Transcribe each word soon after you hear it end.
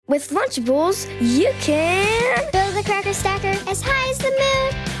With Lunchables, you can build a cracker stacker as high as the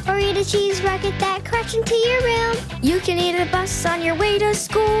moon, or eat a cheese rocket that cracks into your room. You can eat a bus on your way to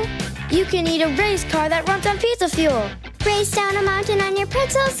school. You can eat a race car that runs on pizza fuel. Race down a mountain on your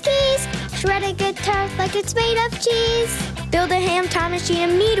pretzel skis. Shred a guitar like it's made of cheese. Build a ham time machine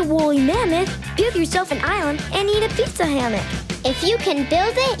and meet a woolly mammoth. Build yourself an island and eat a pizza hammock. If you can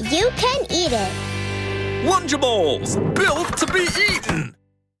build it, you can eat it. Lunchables, built to be eaten.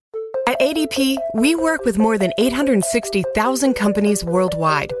 At ADP, we work with more than 860,000 companies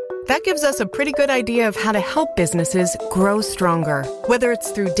worldwide. That gives us a pretty good idea of how to help businesses grow stronger, whether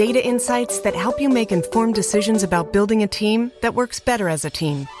it's through data insights that help you make informed decisions about building a team that works better as a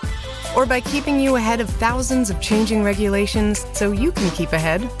team, or by keeping you ahead of thousands of changing regulations so you can keep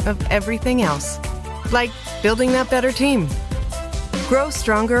ahead of everything else. Like building that better team. Grow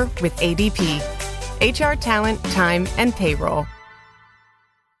stronger with ADP. HR, talent, time, and payroll.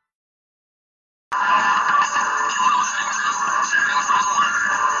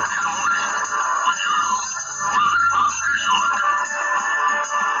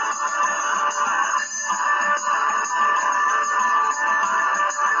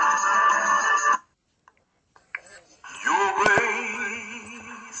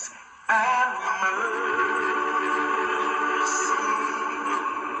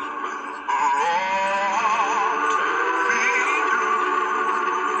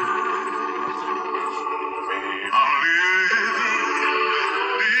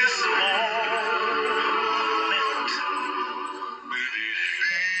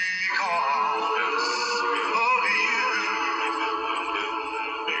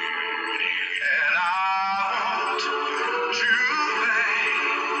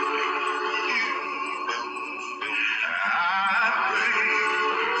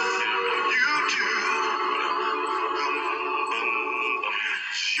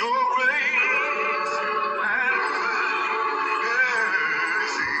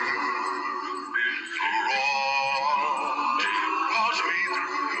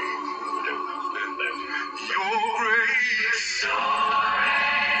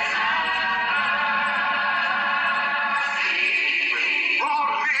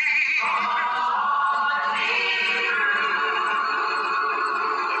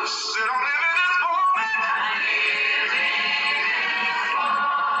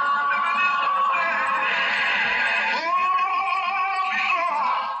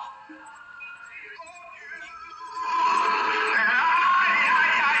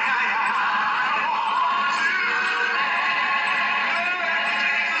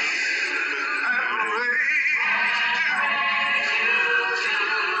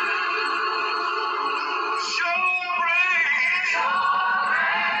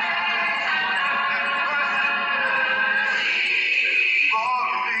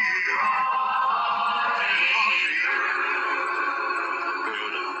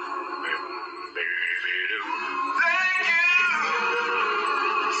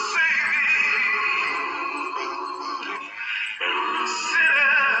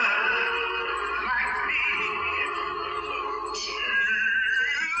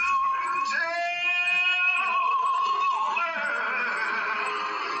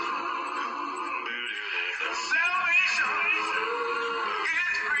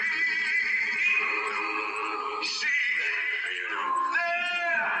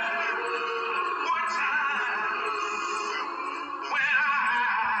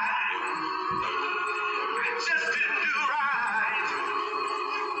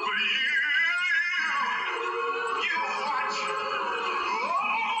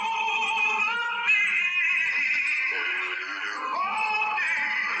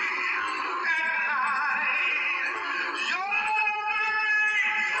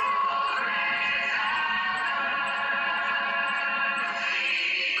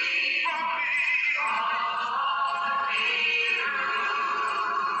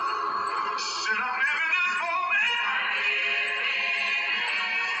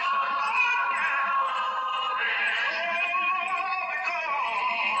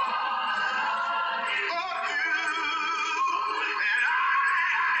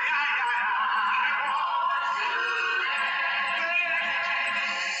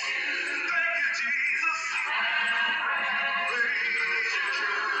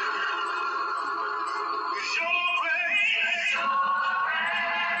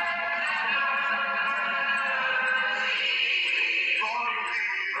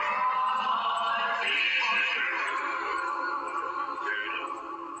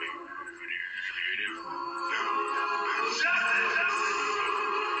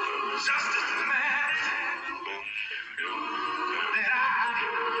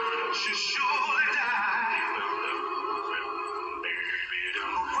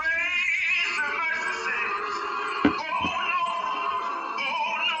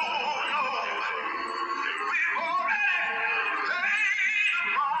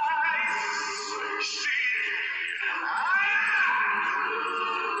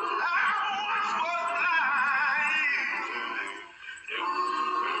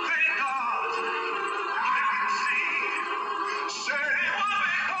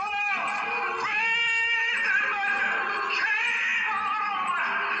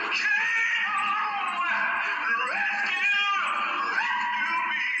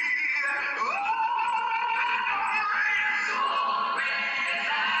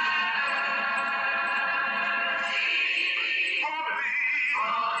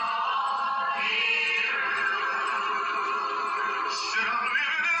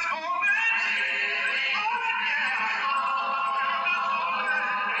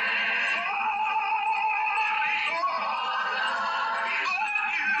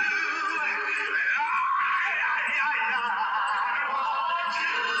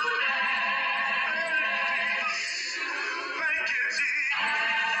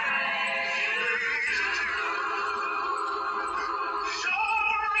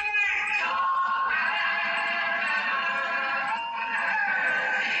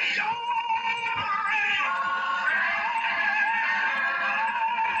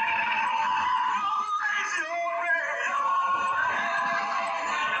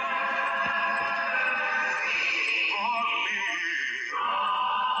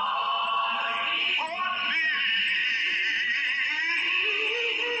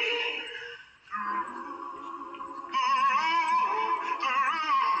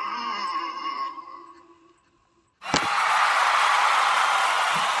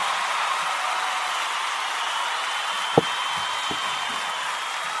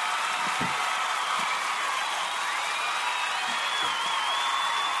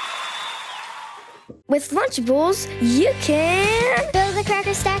 With Lunchables, you can build a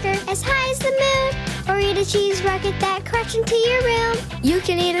cracker stacker as high as the moon, or eat a cheese rocket that cracks into your room. You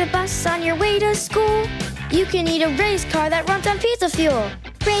can eat a bus on your way to school. You can eat a race car that runs on pizza fuel.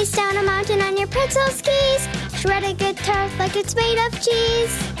 Race down a mountain on your pretzel skis. Shred a good turf like it's made of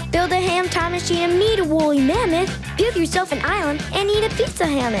cheese. Build a ham time machine and meet a woolly mammoth. Build yourself an island and eat a pizza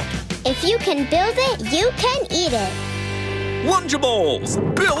hammock. If you can build it, you can eat it. Lunchables,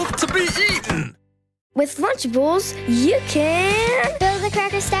 built to be eaten. With Lunchables, you can build a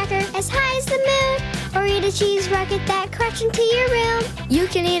cracker stacker as high as the moon, or eat a cheese rocket that cracks into your room. You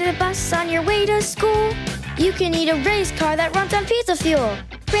can eat a bus on your way to school. You can eat a race car that runs on pizza fuel.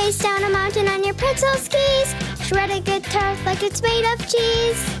 Race down a mountain on your pretzel skis. Shred a good turf like it's made of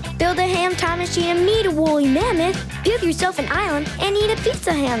cheese. Build a ham time machine and meet a woolly mammoth. Build yourself an island and eat a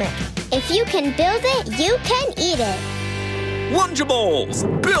pizza hammock. If you can build it, you can eat it. Lunchables,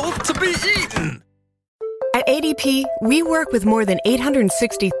 built to be eaten. At ADP, we work with more than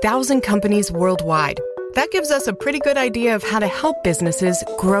 860,000 companies worldwide. That gives us a pretty good idea of how to help businesses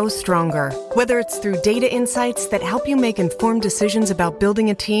grow stronger. Whether it's through data insights that help you make informed decisions about building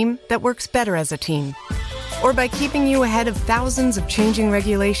a team that works better as a team, or by keeping you ahead of thousands of changing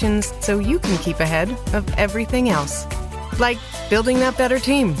regulations so you can keep ahead of everything else. Like building that better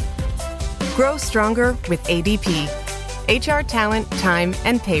team. Grow stronger with ADP. HR, talent, time,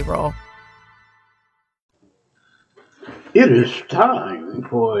 and payroll. It is time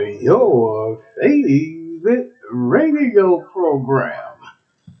for your favorite radio program,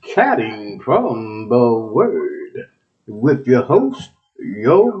 Chatting from the Word, with your host,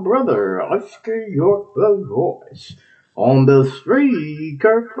 your brother, Oscar York the Voice, on the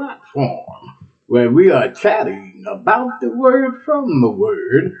Spreaker platform, where we are chatting about the word from the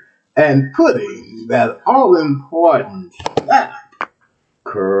Word and putting that all-important snap,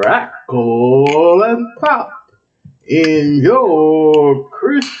 crackle, and pop in your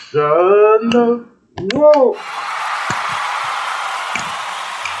Christian walk.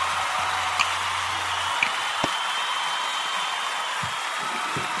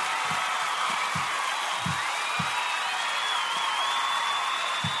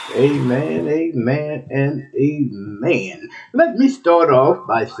 Amen, amen, and amen. Let me start off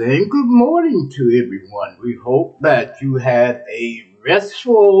by saying good morning to everyone. We hope that you had a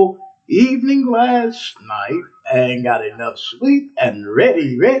restful evening last night and got enough sleep and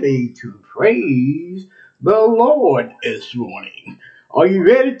ready to praise the Lord this morning. Are you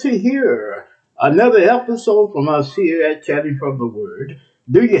ready to hear another episode from us here at Chatting from the Word?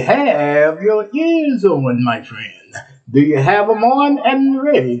 Do you have your ears on, my friend? Do you have them on and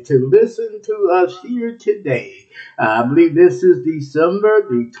ready to listen to us here today? I believe this is December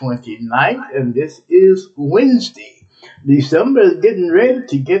the 29th, and this is Wednesday. December is getting ready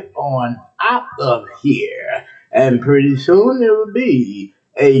to get on out of here, and pretty soon it will be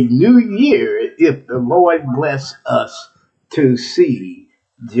a new year if the Lord bless us to see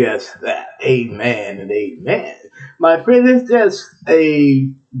just that. Amen and amen. My friend, it's just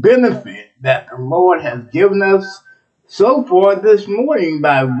a benefit that the Lord has given us so far this morning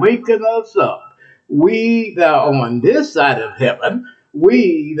by waking us up. We that are on this side of heaven,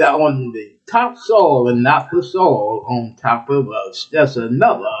 we that are on the top soil and not the soil on top of us. That's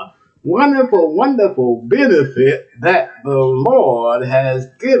another wonderful, wonderful benefit that the Lord has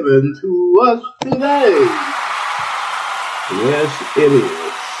given to us today. Yes, it is.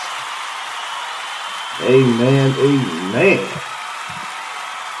 Amen, amen,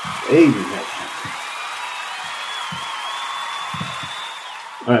 amen.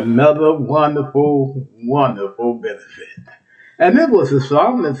 Another wonderful, wonderful benefit. And it was the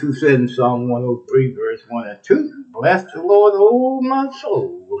psalmist who said in Psalm 103, verse 1 and 2, bless the Lord, O my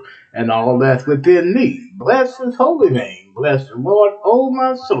soul, and all that's within me. Bless his holy name. Bless the Lord, O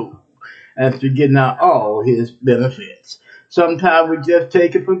my soul, and forget not all his benefits. Sometimes we just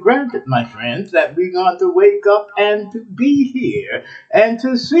take it for granted, my friends, that we're going to wake up and to be here and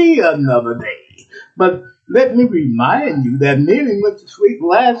to see another day. But let me remind you that many went to sleep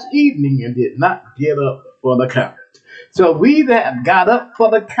last evening and did not get up for the count. So we that have got up for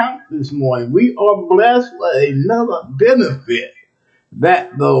the count this morning, we are blessed with another benefit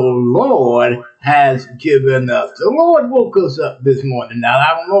that the Lord has given us. The Lord woke us up this morning. Now,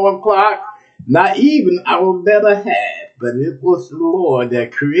 I don't know what clock, not even our better half, but it was the Lord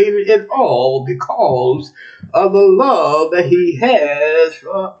that created it all because of the love that he has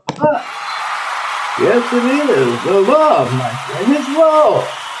for us. Yes, it is. The love, my friend. His love.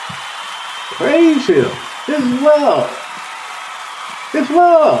 Praise him. His love. His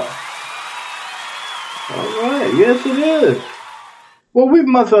love. All right. Yes, it is. Well, we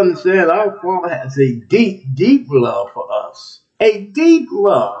must understand our Father has a deep, deep love for us. A deep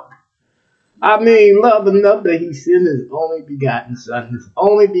love. I mean, love enough that he sent his only begotten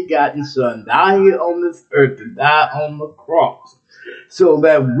son, down here on this earth to die on the cross so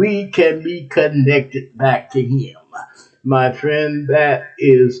that we can be connected back to him. My friend, that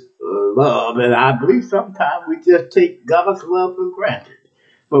is love. And I believe sometimes we just take God's love for granted.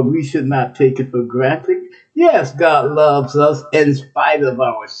 But we should not take it for granted. Yes, God loves us in spite of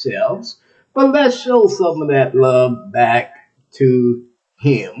ourselves. But let's show some of that love back to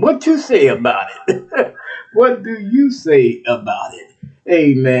him. What you say about it? What do you say about it?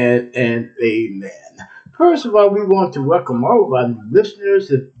 Amen and amen. First of all, we want to welcome all of our new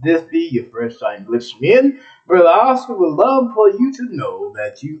listeners. If this be your first time listening in, Brother Oscar would love for you to know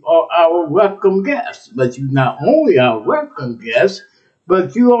that you are our welcome guest. But you not only our welcome guest,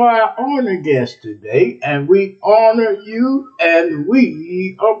 but you are our honored guest today, and we honor you and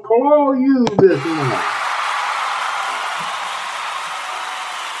we applaud you this morning.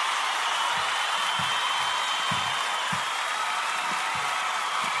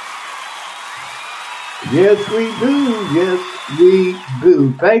 Yes, we do. Yes, we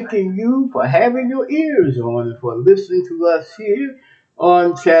do. Thanking you for having your ears on and for listening to us here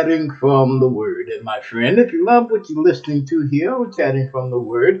on Chatting from the Word. And my friend, if you love what you're listening to here on Chatting from the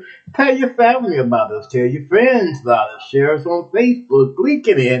Word, tell your family about us. Tell your friends about us. Share us on Facebook,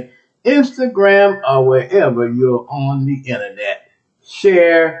 LinkedIn, Instagram, or wherever you're on the internet.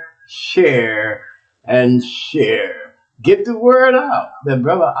 Share, share, and share. Get the word out that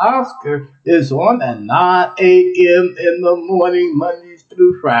Brother Oscar is on at 9 a.m. in the morning, Mondays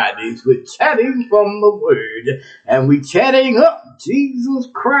through Fridays, with Chatting from the Word. And we chatting up Jesus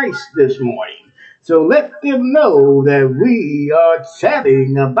Christ this morning. So let them know that we are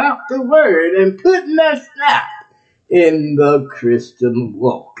chatting about the Word and putting that snap in the Christian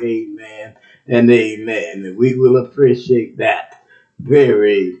walk. Amen and amen. And we will appreciate that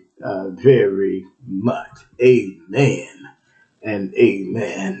very much. Amen and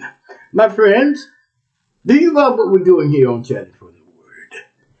amen. My friends, do you love what we're doing here on Chatting from the Word?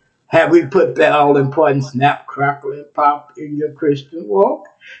 Have we put that all-important snap, crackle, and pop in your Christian walk?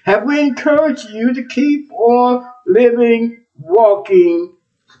 Have we encouraged you to keep on living, walking,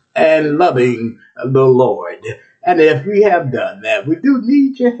 and loving the Lord? And if we have done that, we do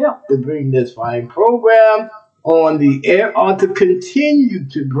need your help to bring this fine program on the air, or to continue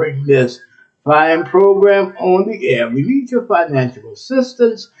to bring this fine program on the air. We need your financial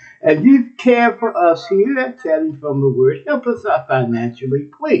assistance, and you care for us here at Chatting from the Word. Help us out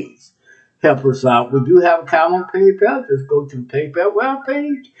financially, please. Help us out. We do have an account on PayPal. Just go to the PayPal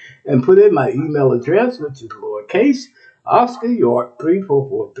webpage and put in my email address, which is lowercase Oscar York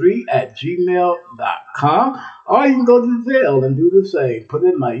 3443 at gmail.com. Or you can go to Zelle and do the same. Put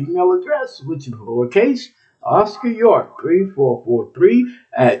in my email address, which is lowercase Oscar York 3443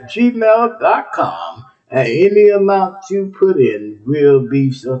 at gmail.com. And any amount you put in will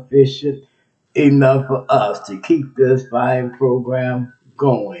be sufficient enough for us to keep this fine program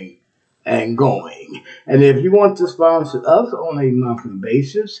going and going. And if you want to sponsor us on a monthly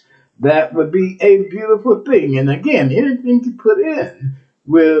basis, that would be a beautiful thing. And again, anything you put in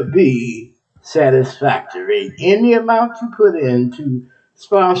will be satisfactory. Any amount you put in to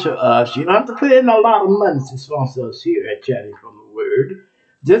sponsor us, you don't have to put in a lot of money to sponsor us here at Chatting from the Word.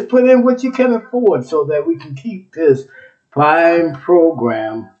 Just put in what you can afford so that we can keep this fine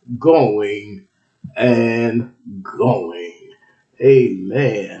program going and going.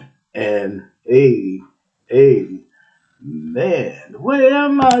 Amen and amen. Where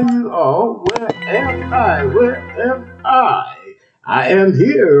am I, you all? Where am I? Where am I? I am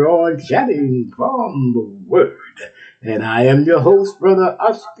here on Chatting from the Word. And I am your host, Brother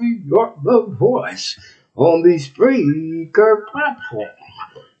Oscar York, the voice, on the Spreaker platform,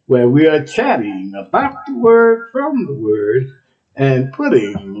 where we are chatting about the Word from the Word and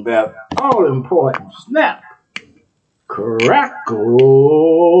putting that all-important snap, crackle,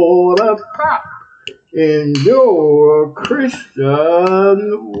 and pop in your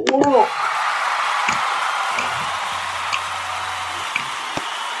Christian walk.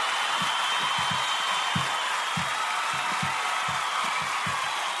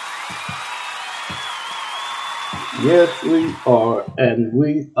 Yes, we are, and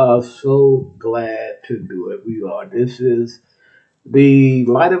we are so glad to do it. We are. This is the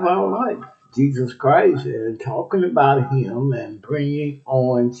light of our life, Jesus Christ, and talking about Him and bringing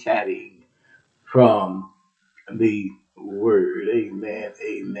on chatting from the Word. Amen,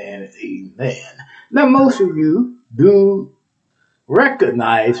 amen, amen. Now, most of you do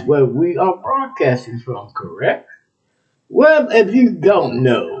recognize where we are broadcasting from, correct? Well, if you don't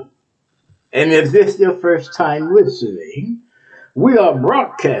know, and if this is your first time listening, we are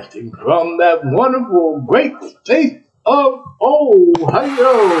broadcasting from that wonderful, great state of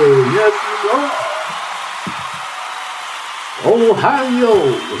Ohio. Yes, we are. Ohio.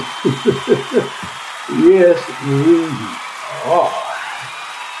 Yes, we are.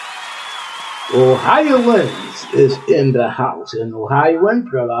 Ohioans is in the house. And Ohioans,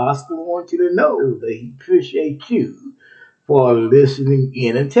 Brother Oscar wants you to know that he appreciates you for listening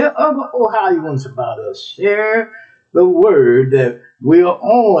in. And tell other Ohioans about us. Share the word that we are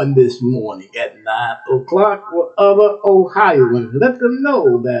on this morning at 9 o'clock with other Ohioans. Let them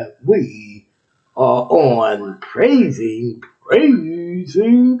know that we are on praising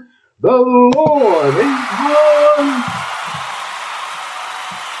the Lord. Amen.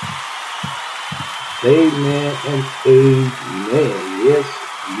 Amen and amen. Yes,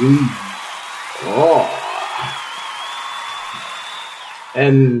 we are.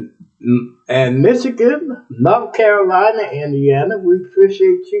 And Michigan, North Carolina, Indiana, we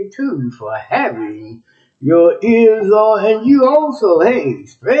appreciate you too for having your ears on. And you also, hey,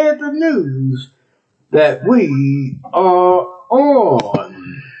 spread the news that we are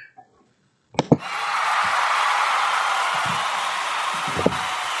on.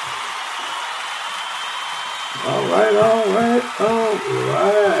 All right.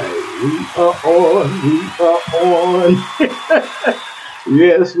 We are on.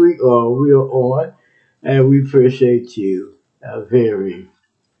 Yes, we are. We are on. And we appreciate you very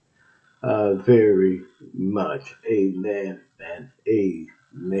much. Amen and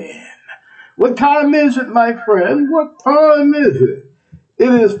amen. What time is it, my friend? What time is it? It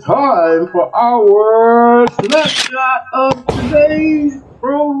is time for our snapshot of today's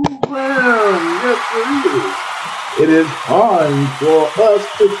program. Yes, it is. It is time for us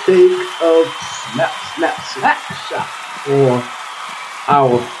to take a snapshot for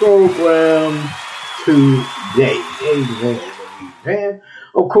our program today. Amen.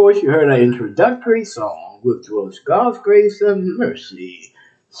 Of course, you heard our introductory song, which was God's Grace and Mercy,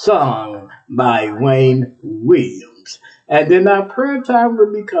 sung by Wayne Williams. And then our prayer time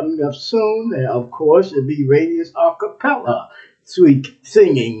will be coming up soon. And of course, it'll be Radiant's acappella, sweet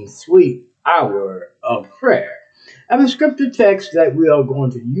hour of prayer. And the scripture text that we are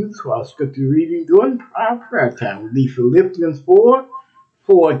going to use for our scripture reading during our prayer time will be Philippians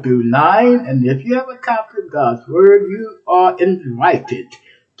 4:4-9. And if you have a copy of God's Word, you are invited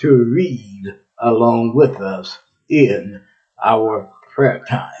to read along with us in our prayer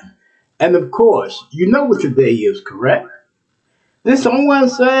time. And of course, you know what today is, correct? This someone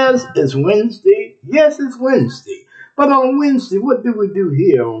says it's Wednesday. Yes, it's Wednesday. But on Wednesday, what do we do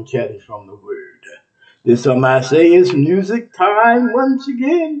here on Chatting from the Word? Did somebody say it's music time once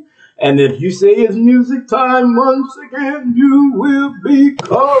again? And if you say it's music time once again, you will be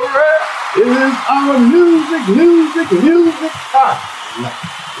correct. It is our music time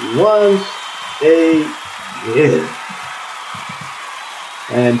once again.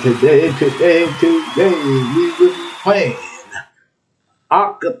 And today, we will be playing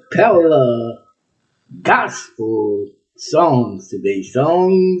acappella gospel songs today.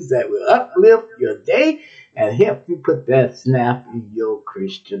 Songs that will uplift your day and help you put that snap in your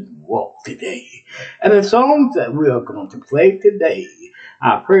Christian walk today. And the songs that we are going to play today,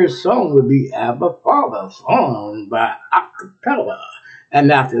 our first song will be Abba Father, sung by acappella.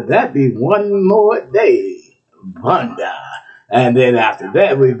 And after that be One More Day, Vanda. And then after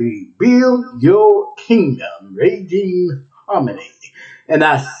that will be Build Your Kingdom, Raging Harmony. And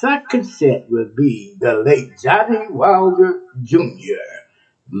our second set will be the late Johnny Wilder Jr.,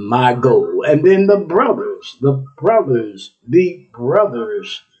 My Goal. And then the brothers,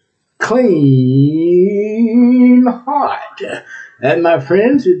 Clean Heart. And my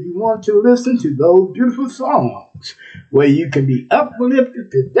friends, if you want to listen to those beautiful songs where you can be uplifted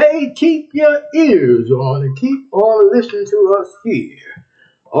today, keep your ears on and keep on listening to us here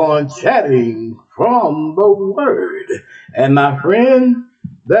on Chatting from the Word. And my friend,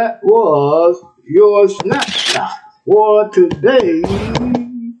 that was your snapshot for today's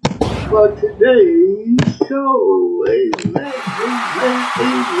show. Amen.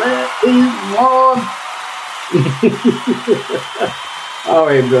 All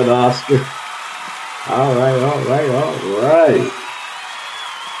right, Brother Oscar. All right.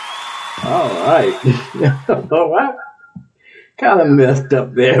 Kind of messed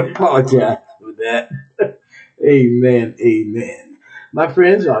up there. Apologize for that. Amen. My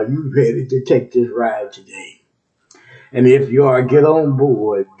friends, are you ready to take this ride today? And if you are, get on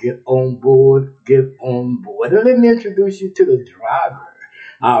board. And let me introduce you to the driver.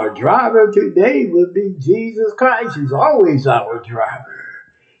 Our driver today will be Jesus Christ. He's always our driver.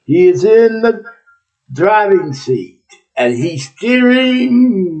 He is in the driving seat and he's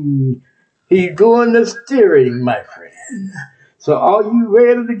steering. He's doing the steering, my friend. So are you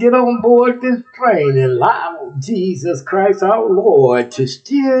ready to get on board this train and allow Jesus Christ our Lord to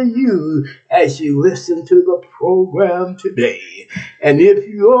steer you as you listen to the program today? And if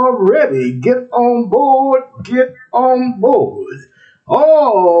you are ready, get on board, get on board.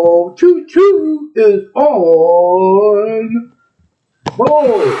 Oh, choo-choo is on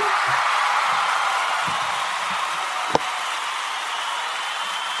board.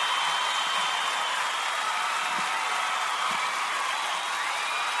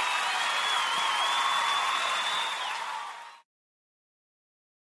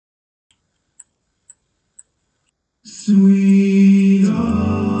 Sweet hour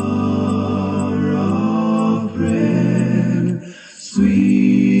of prayer,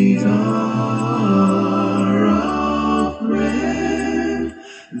 sweet hour of prayer,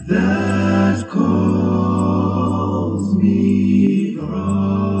 that calls me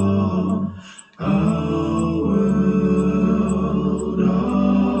from a world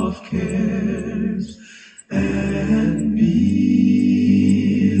of cares and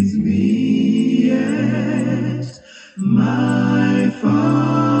bids me at my Father's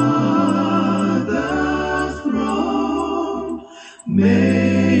throne,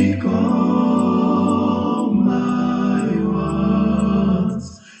 make all my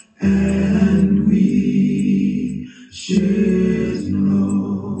wants and wishes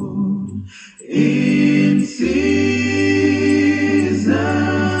known. In seasons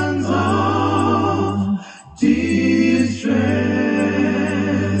of distress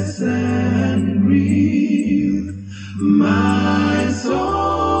and grief, my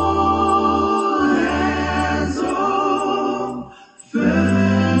soul has often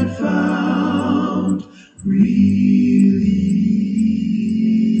found relief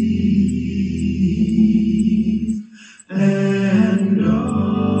and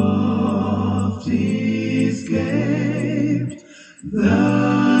oft escaped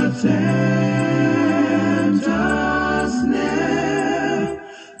the tempter snare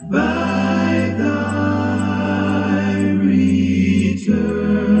by thy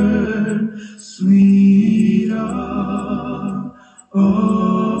return, sweet hour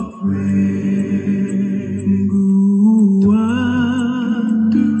of prayer.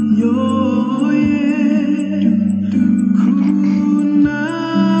 Kuna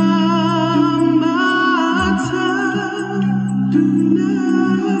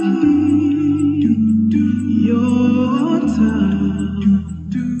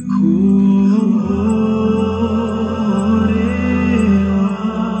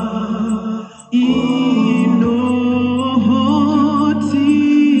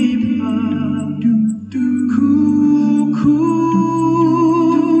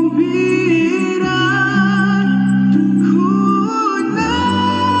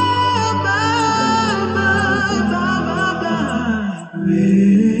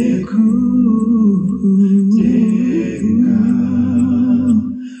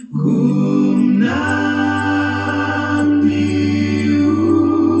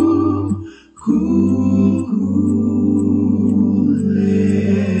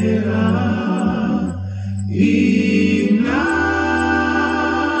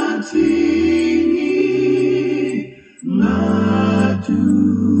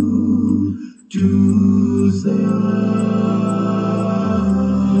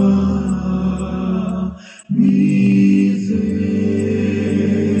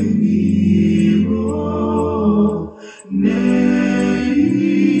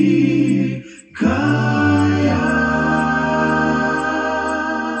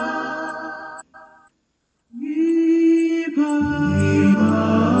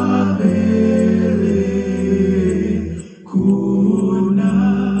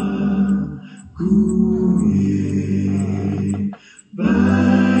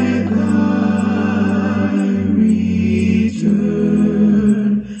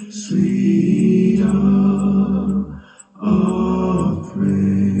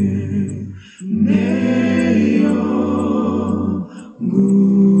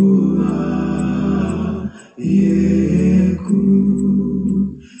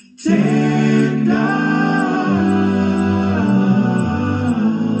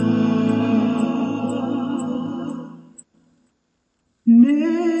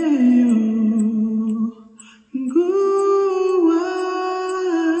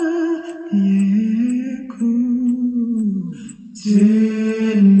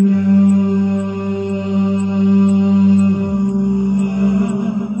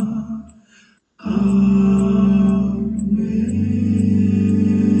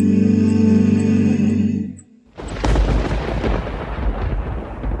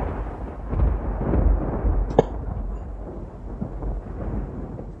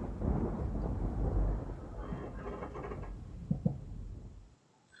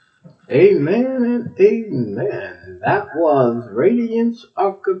Amen and amen. That was Radiance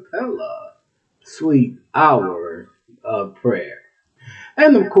Acapella, Sweet Hour of Prayer.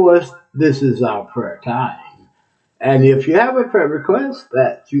 And of course, this is our prayer time. And if you have a prayer request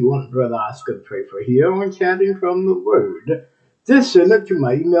that you want Brother Oscar to pray for here on Chatting from the Word, just send it to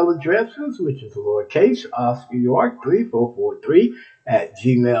my email addresses, which is lowercase Oscar York 3443 at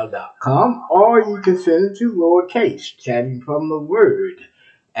gmail.com, or you can send it to lowercase Chatting from the Word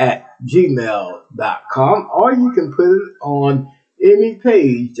at gmail.com, or you can put it on any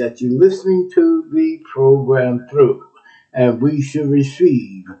page that you're listening to the program through, and we should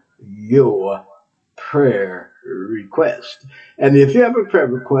receive your prayer request. And if you have a prayer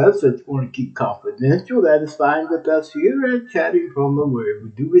request that you want to keep confidential, that is fine with us here at Chatting from the Word.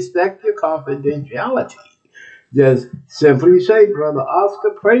 We do respect your confidentiality. Just simply say, Brother Oscar,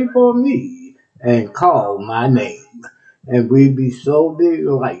 pray for me, and call my name. And we'd be so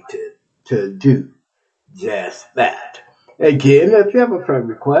delighted to do just that. Again, if you have a prayer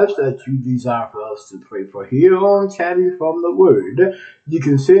request that you desire for us to pray for here on Chatting from the Word, you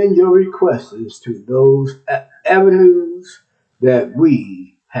can send your requests to those avenues that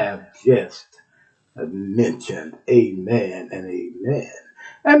we have just mentioned. Amen and amen.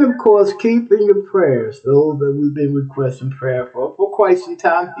 And of course, keep in your prayers those that we've been requesting prayer for quite some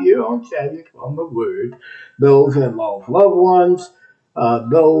time here on Chatting from the Word. Those that lost loved ones,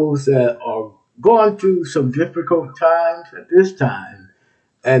 those that are going through some difficult times at this time,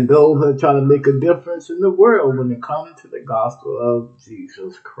 and those who are trying to make a difference in the world when it comes to the gospel of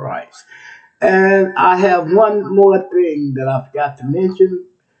Jesus Christ. And I have one more thing that I forgot to mention.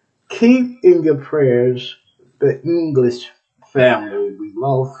 Keep in your prayers the English family. We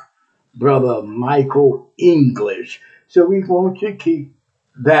lost Brother Michael English. So we want you to keep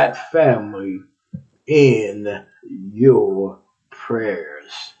that family in your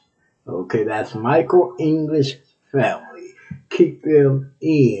prayers. Okay, that's Michael English family. Keep them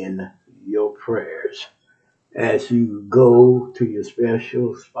in your prayers as you go to your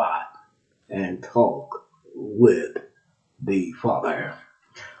special spot and talk with the Father.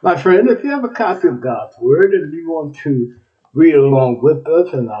 My friend, if you have a copy of God's Word and you want to read along with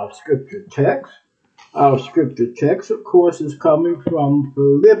us in our scripture text, of course, is coming from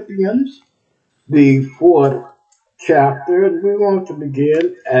Philippians, the 4th chapter, and we want to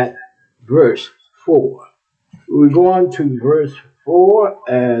begin at verse 4. We're going to verse 4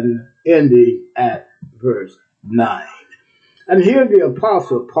 and ending at verse 9. And here the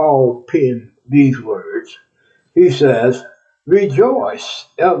Apostle Paul penned these words. He says, rejoice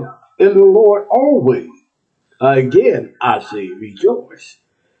in the Lord always. Again, I say rejoice.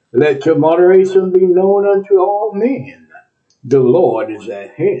 Let your moderation be known unto all men. The Lord is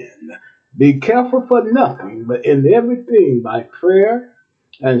at hand. Be careful for nothing, but in everything by prayer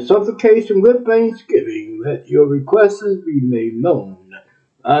and supplication with thanksgiving, let your requests be made known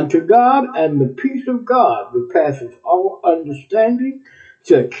unto God, and the peace of God, which passes all understanding,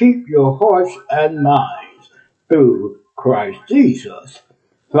 shall keep your hearts and minds through Christ Jesus.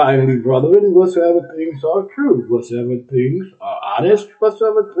 Finally, brethren, whatsoever things are true, whatsoever things are honest,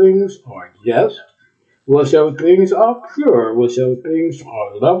 whatsoever things are just, whatsoever things are pure, whatsoever things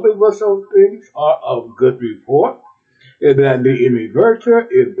are lovely, whatsoever things are of good report, if there be any virtue,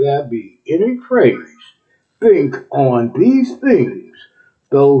 if there be any praise, think on these things,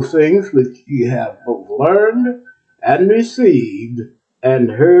 those things which ye have both learned and received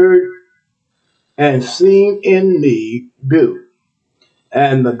and heard and seen in me do.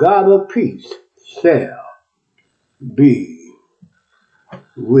 And the God of peace shall be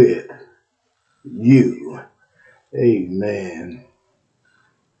with you. Amen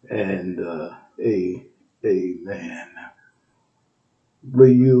and amen.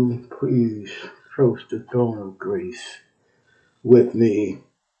 Will you please approach the throne of grace with me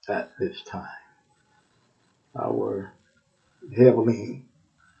at this time? Our Heavenly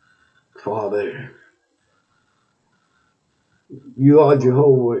Father, you are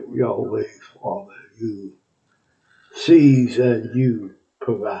Jehovah Yahweh, Father. You seize and you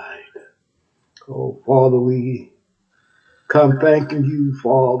provide. Oh, Father, we come thanking you,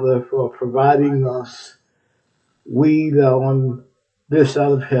 Father, for providing us, we that are on this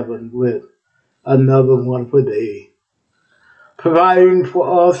side of heaven, with another wonderful day, providing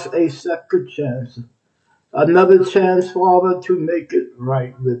for us a second chance, another chance, Father, to make it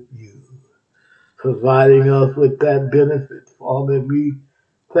right with you, providing us with that benefit, Father. We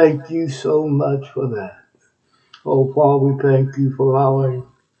thank you so much for that. Oh, Father, we thank you for allowing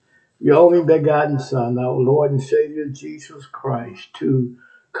your only begotten Son, our Lord and Savior Jesus Christ, to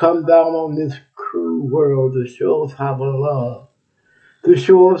come down on this cruel world to show us how to love, to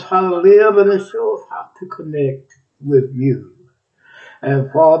show us how to live and to show us how to connect with you.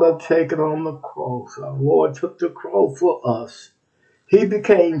 And Father, take it on the cross. Our Lord took the cross for us. He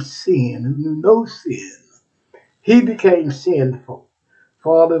became sin who knew no sin. He became sinful.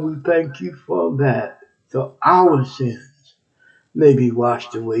 Father, we thank you for that. So our sins may be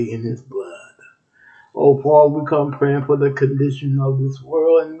washed away in his blood. Oh, Father, we come praying for the condition of this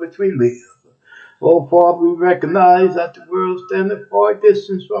world in which we live. Oh, Father, we recognize that the world standeth far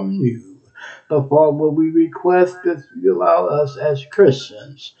distance from you. But, Father, we request that you allow us as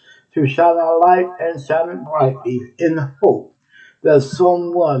Christians to shine our light and shine it brightly in hope that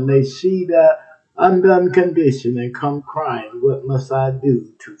someone may see that undone condition and come crying, what must I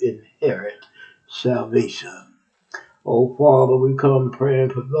do to inherit salvation? Oh, Father, we come praying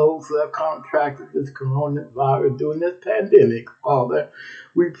for those who have contracted this coronavirus during this pandemic, Father.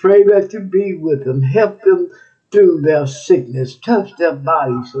 We pray that you be with them, help them through their sickness, touch their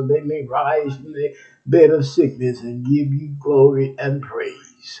bodies so they may rise from their bed of sickness and give you glory and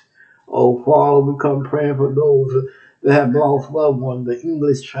praise. Oh, Father, we come praying for those that have lost loved ones, the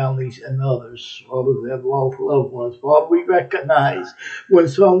English families and others, Father, that have lost loved ones. Father, we recognize when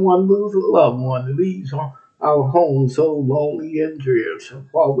someone loses a loved one, it leaves our home so lonely and dreary. So,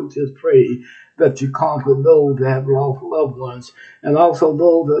 Father, we just pray that you comfort those that have lost loved ones and also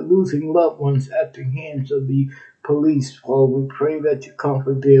those that are losing loved ones at the hands of the police. Father, we pray that you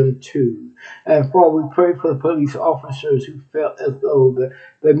comfort them too. And Father, we pray for the police officers who felt as though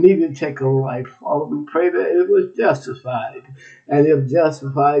they needed to take a life. Father, we pray that it was justified. And if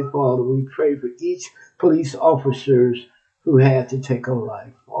justified, Father, we pray for each police officers who had to take a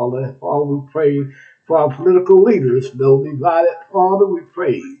life. Father, we pray for our political leaders, though divided, Father, we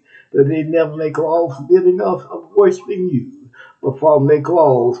pray that they never make laws forbidding us of worshiping you, but Father, make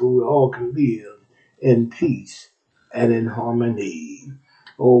laws where we all can live in peace and in harmony.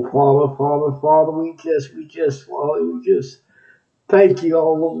 Oh, Father, we just thank you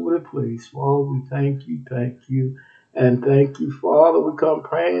all over the place. Father, we thank you, and thank you, Father. We come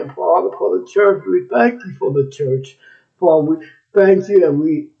praying, Father, for the church. We thank you for the church. Father, we thank you, and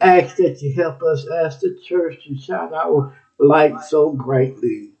we ask that you help us as the church to shine our light so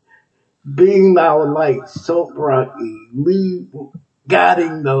brightly, being our light so brightly,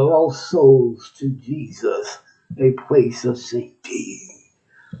 guiding the lost souls to Jesus, a place of safety.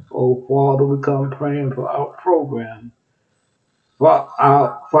 Oh, Father, we come praying for our program, for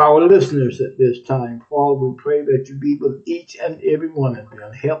our listeners at this time. Father, we pray that you be with each and every one of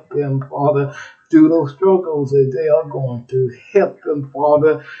them. Help them, Father, through those struggles that they are going through. Help them,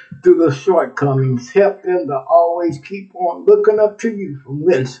 Father, through the shortcomings. Help them to always keep on looking up to you from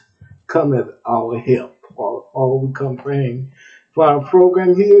whence cometh our help. Father, we come praying for our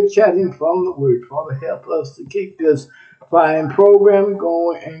program here, chatting from the Word. Father, help us to keep this fine program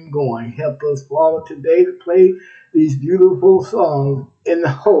going and going. Help us, Father, today to play these beautiful songs in the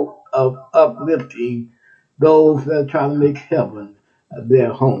hope of uplifting those that are trying to make heaven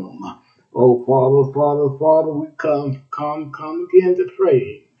their home. Oh, Father, we come again to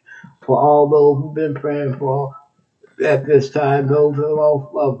pray for all those who've been praying for at this time, those that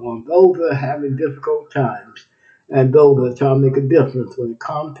lost loved ones, those that are having difficult times, and those that are trying to make a difference when it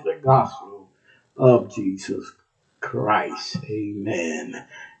comes to the gospel of Jesus Christ. Amen.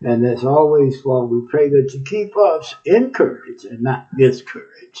 And as always, Father, we pray that you keep us encouraged and not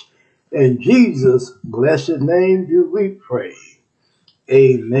discouraged. In Jesus' blessed name do we pray.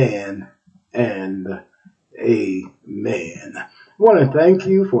 Amen and amen. I want to thank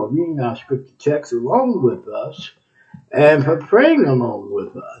you for reading our scripture text along with us and for praying along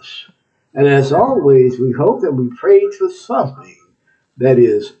with us. And as always, we hope that we prayed for something that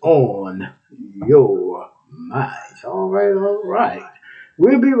is on your minds. All right.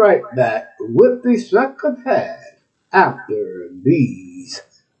 We'll be right back with the second half after these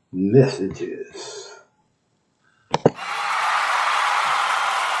messages.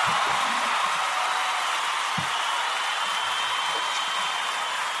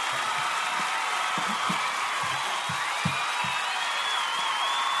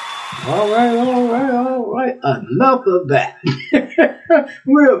 All right. Enough of that.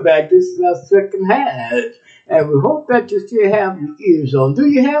 We're back. This is our second half. And we hope that you still have your ears on. Do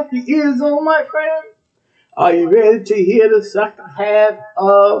you have your ears on, my friend? Are you ready to hear the second half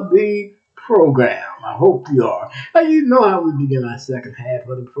of the program? I hope you are. Now, you know how we begin our second half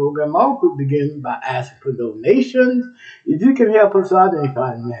of the program. We begin by asking for donations. If you can help us out in a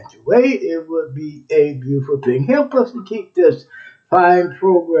financial way, it would be a beautiful thing. Help us to keep this fine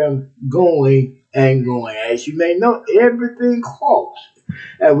program going and going. As you may know, everything costs,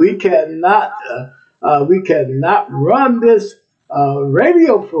 and we cannot run this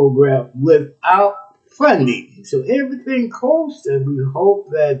radio program without funding. So everything costs, and we hope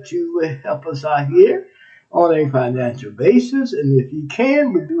that you will help us out here on a financial basis. And if you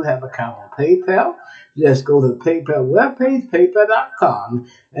can, we do have account on PayPal. Just go to the PayPal webpage, paypal.com,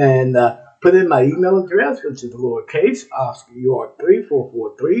 and put in my email address, which is lowercase, Oscar York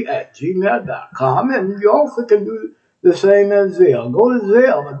 3443 at gmail.com. And you also can do the same as Zelle. Go to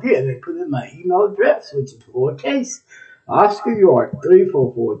Zelle again and put in my email address, which is lowercase, Oscar York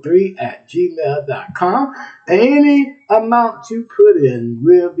 3443 at gmail.com. Any amount you put in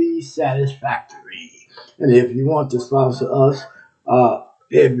will be satisfactory. And if you want to sponsor us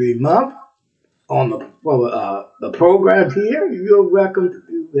every month on the program here, you're welcome to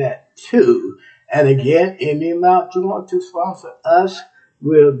do that too. And again, any amount you want to sponsor us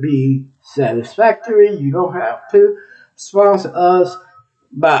will be satisfactory. You don't have to sponsor us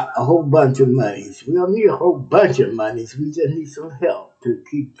by a whole bunch of monies. We don't need a whole bunch of monies. We just need some help to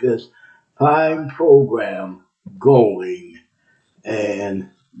keep this fine program going and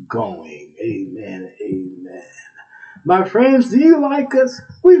going. Amen. Amen. My friends, do you like us?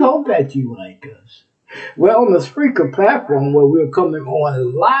 We hope that you like us. Well, on the Spreaker platform where we're coming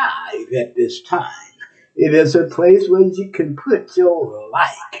on live at this time, it is a place where you can put your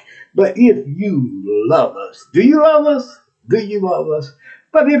like. But if you love us, do you love us? Do you love us?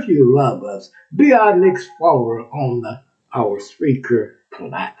 But if you love us, be our next follower on our Spreaker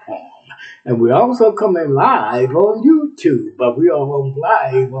platform. And we're also coming live on YouTube, but we are on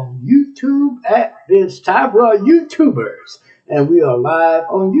live on YouTube at this time. We are YouTubers, and we are live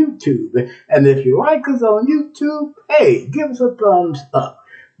on YouTube. And if you like us on YouTube, hey, give us a thumbs up.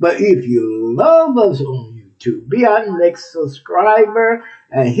 But if you love us on YouTube, be our next subscriber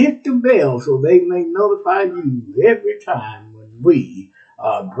and hit the bell so they may notify you every time when we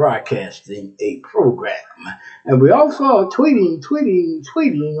are broadcasting a program. And we also are tweeting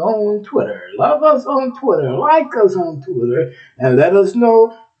on Twitter. Love us on Twitter, like us on Twitter, and let us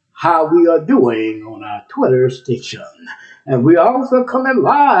know how we are doing on our Twitter station. And we are also coming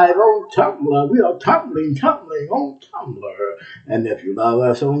live on Tumblr. We are tumbling on Tumblr. And if you love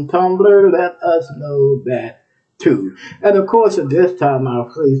us on Tumblr, let us know that too. And of course, at this time,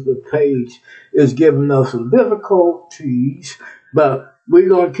 our Facebook page is giving us some difficulties, but we're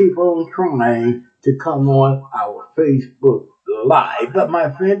going to keep on trying to come on our Facebook Live. But my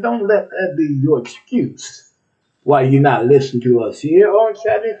friend, don't let that be your excuse why you're not listening to us here on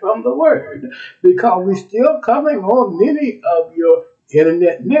Chatting from the Word, because we're still coming on many of your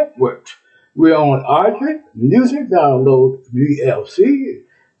internet networks. We're on Archer, Music Download, VLC,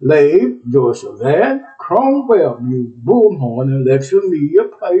 Lave, George Van, Chrome Web, Bullhorn, Alexa Media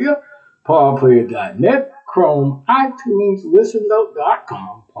Player, PowerPlayer.net, Chrome, iTunes,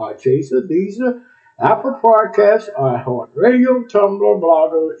 ListenNote.com, Podchaser, Deezer, Apple Podcasts, iHeartRadio, Tumblr,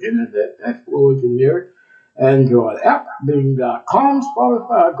 Blogger, Internet Explorer, Generic, Android app, Bing.com,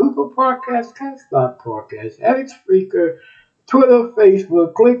 Spotify, Google Podcasts, Castbox Podcasts, Addict Spreaker, Twitter,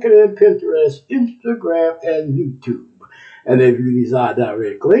 Facebook, LinkedIn, Pinterest, Instagram, and YouTube. And if you desire a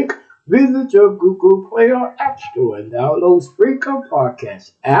direct link, visit your Google Play or App Store and download Spreaker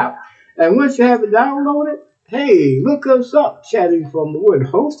Podcast app. And once you have it downloaded, hey, look us up, Chatting from the Word,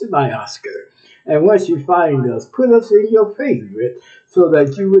 hosted by Oscar. And once you find us, put us in your favorite so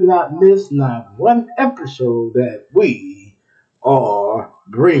that you will not miss not one episode that we are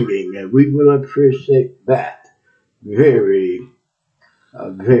bringing. And we will appreciate that very,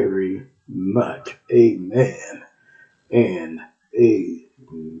 very much. Amen and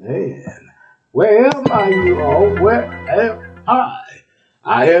amen. Where am you all? Where am I?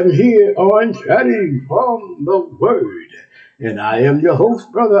 I am here on Chatting from the Word, and I am your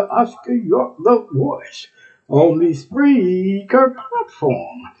host, Brother Oscar York, the Voice, on the Spreaker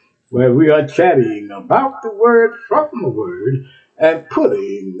platform, where we are chatting about the Word from the Word and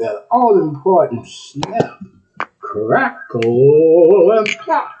putting that all-important snap, crackle, and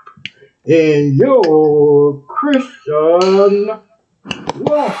pop in your Christian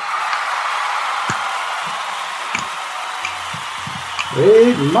walk.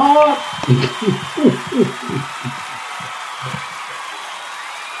 Hey, Mark.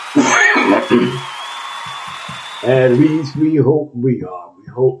 At least we hope we are. We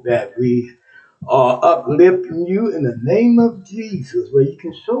hope that we are uplifting you in the name of Jesus, where you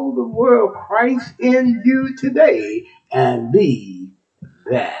can show the world Christ in you today and be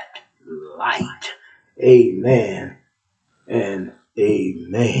that light. Amen and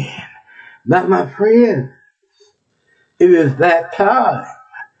amen. Now, my friend, it is that time.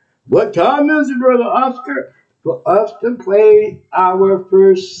 What time is it, Brother Oscar? For us to play our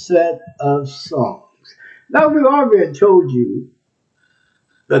first set of songs. Now, we already told you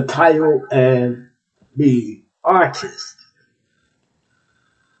the title and the artist.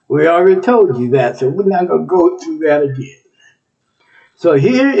 We already told you that, so we're not going to go through that again. So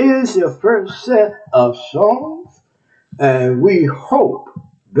here is your first set of songs, and we hope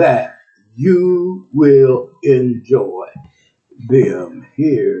that you will enjoy them.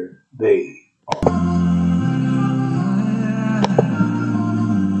 Here they are.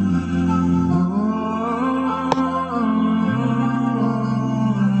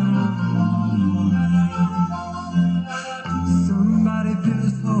 Somebody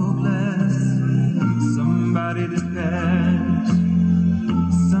feels hopeless, somebody despairs,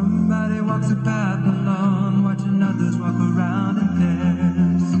 somebody walks a path alone, watching others walk around in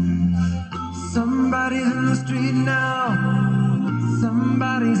pairs. Somebody's in the street now,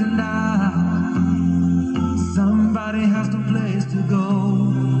 somebody's in doubt, somebody has no place to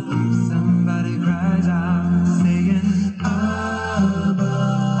go, somebody cries out, saying, Abba,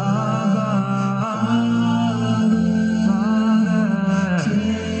 Abba, Father,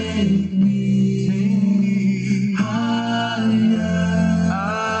 take me higher.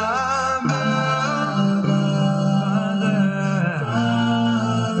 Abba, Father,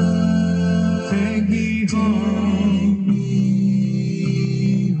 take me home.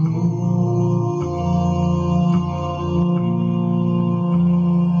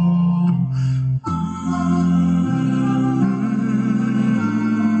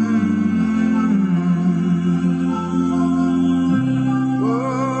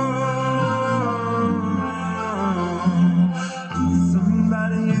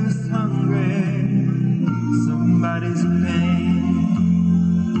 Somebody is hungry, somebody's in pain,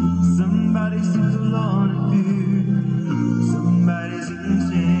 somebody seems alone and fear, somebody's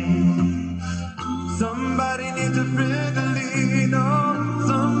in shame, somebody needs a friend to lean on,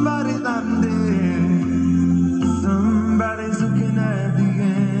 somebody's not there, somebody's looking at the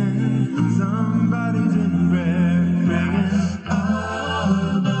end, somebody's in prayer, praying,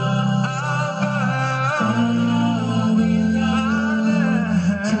 Abba, Abba,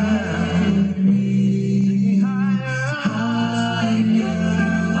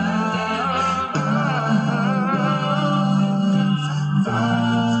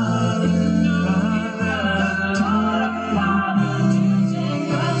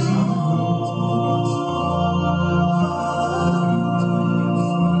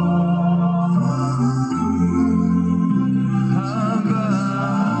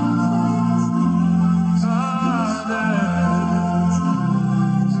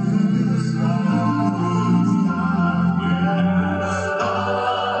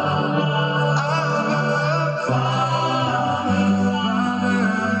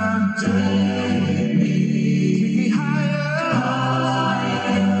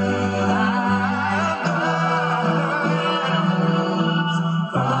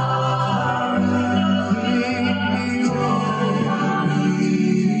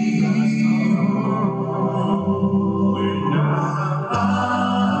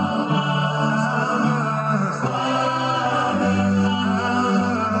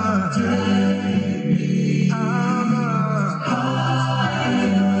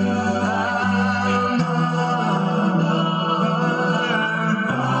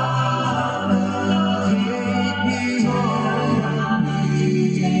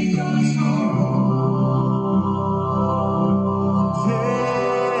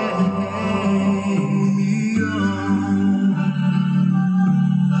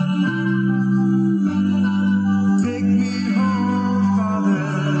 take me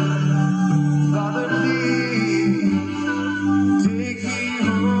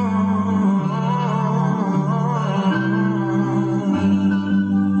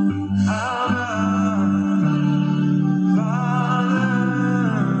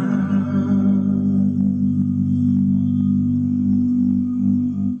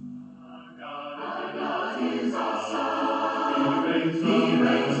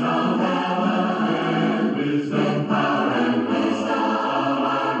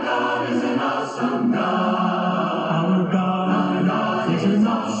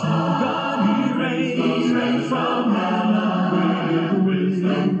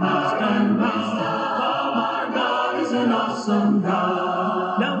awesome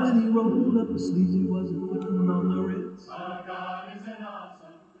God. Now when he rolled up his sleeves, he wasn't putting on the Ritz. Our God is an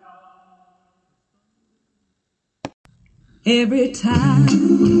awesome God. Every time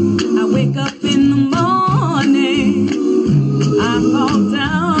I wake up in the morning, I fall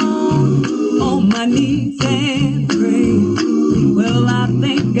down on my knees and pray. Well, I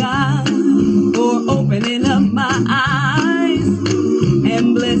thank God for opening up my eyes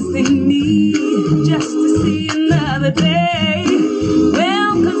and blessing me just to see another day.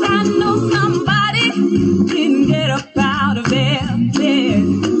 Well,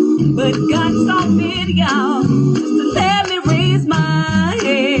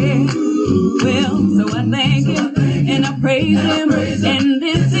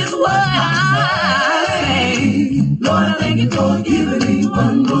 you for giving me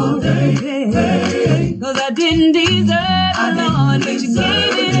one more day. Cause I didn't deserve it, Lord, but you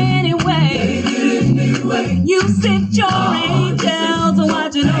gave it anyway. You sent your angels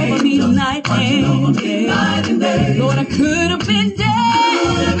watching over me night and day. Lord, I could have been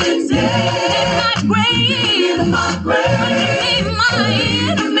dead in my grave, but you made my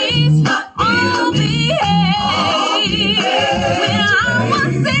enemies all behave. When I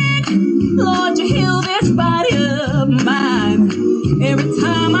was sick, Lord, you healed this body of mine. Every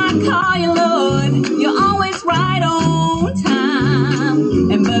time I call you, Lord, you're always right on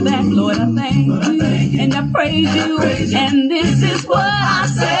time. And for that, Lord, I thank you and I praise you. And this is what I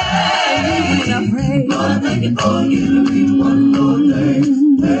say when I pray. Lord, I thank you for giving me one more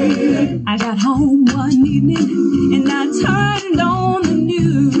day. I got home one evening and I turned on the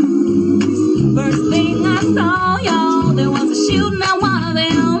news. First thing I saw, y'all, there was a shooting at one of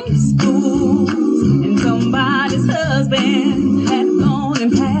them schools. And somebody's husband had gone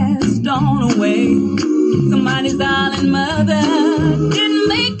and passed on away. Somebody's darling mother didn't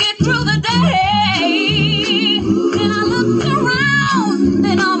make it through the day. And I looked around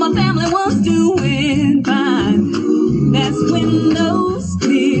and all my family was doing fine. That's when those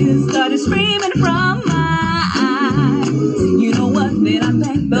tears started streaming from my eyes. You know what? Then I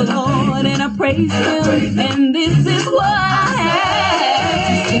thank the Lord and I praise Him. And this is what I have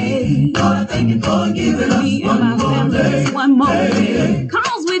to say. Lord, I thank you for giving me and my family one more day.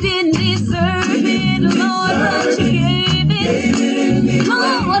 Cause we didn't deserve it, Lord, but you gave it.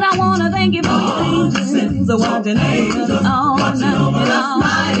 Lord, I want to thank you for your angels watching over us all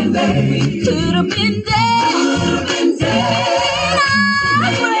night and day. We could have been dead.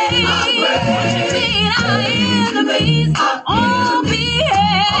 Enemies all behave.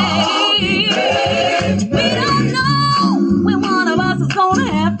 We don't know when one of us is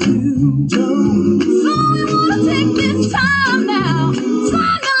gonna have to go. So we wanna take this time now,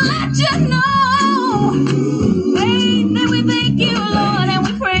 time to let you know. Hey, that we thank you, Lord, and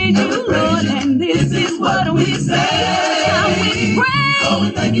we praise you, Lord, and this is what we say. Now we pray. Oh, we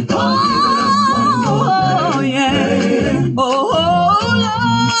thank you for yeah. Oh,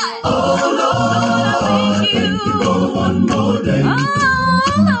 Lord. Oh, Lord, I thank you. One more day. Oh,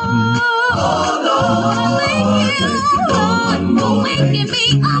 Lord, I thank you, Lord, for waking me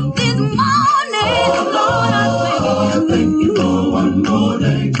up this morning. Lord, I thank you for one more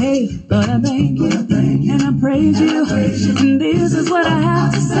day. Hey, Lord, I thank you and I praise you. And this is what I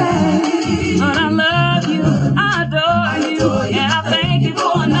have to say. Lord, I love you, I adore you, and I thank you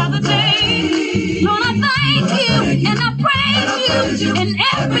for another day. Lord, I thank you and I praise you, and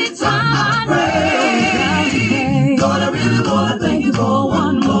every time I pray, Lord, I really want to thank you for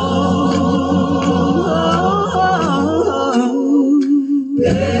one more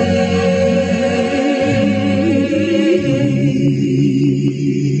day.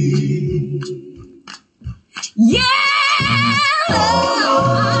 Yeah,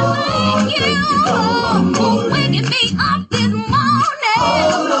 Lord, I thank you for waking me up this morning.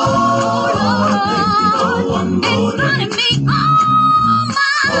 Lord, and starting me on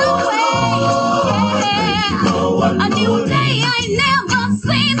my way. Yeah, a new day I ain't never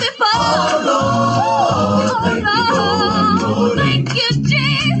seen before. Lord, thank you,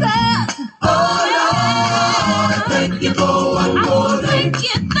 Jesus. Lord, thank you for one more day. Thank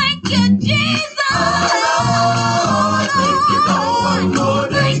you, Jesus.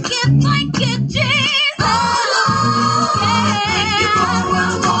 Thank you, Jesus.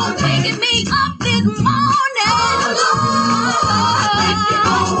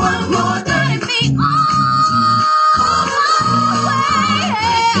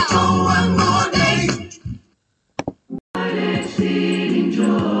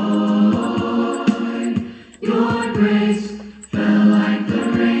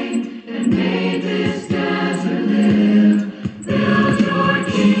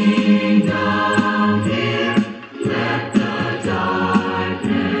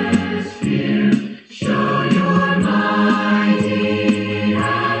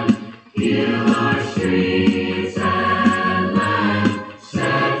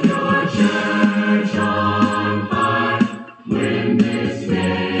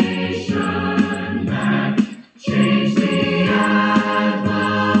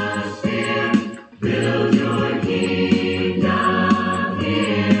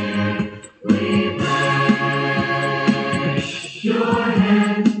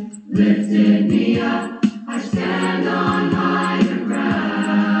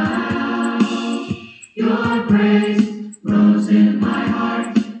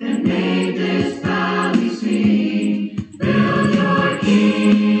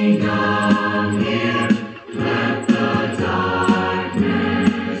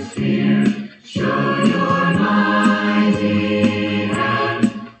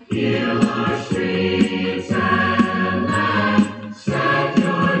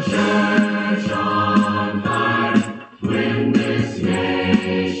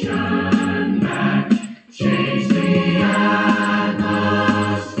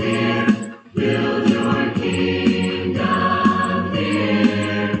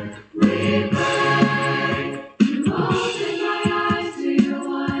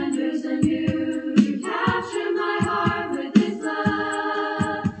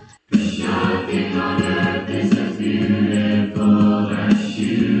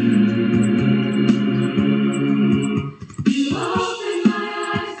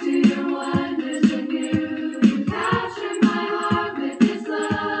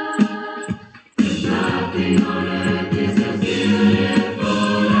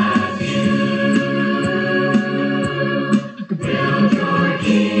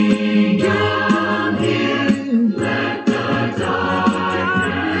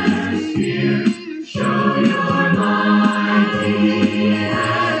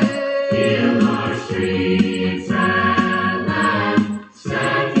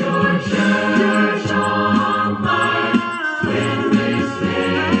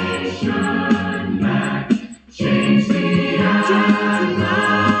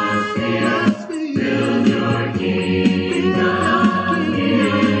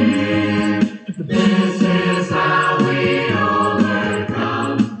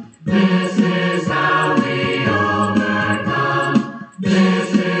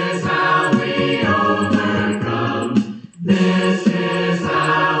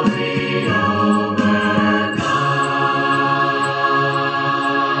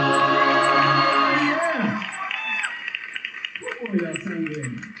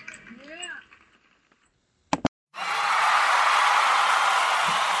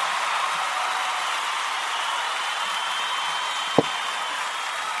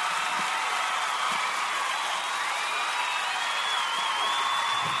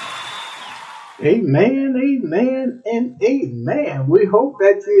 Amen, amen, and amen. We hope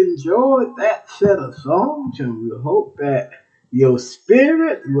that you enjoyed that set of songs, and we hope that your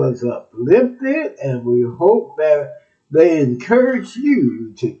spirit was uplifted, and we hope that they encourage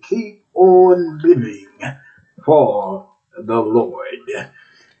you to keep on living for the Lord.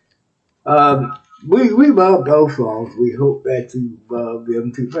 We love those songs. We hope that you love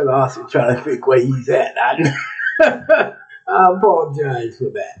them too. Brother Austin trying to think where he's at. I apologize for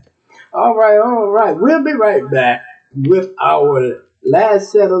that. All right, all right. We'll be right back with our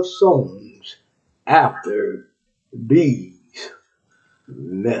last set of songs after these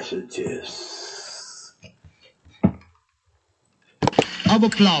messages. Of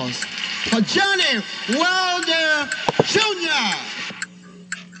applause for Johnny Wilder Jr.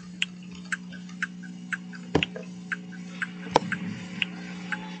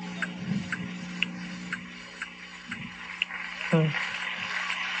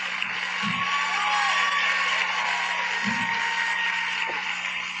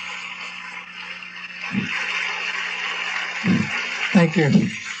 Thank you.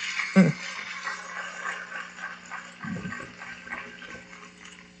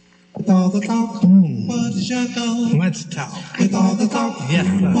 With all the talk, what is your goal? Let's talk. With all the talk, Yes,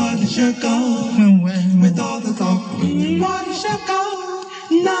 sir. what is your goal? With all the talk, what is your goal?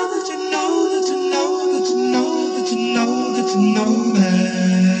 Now that you know, that you know, that you know, that you know, that you know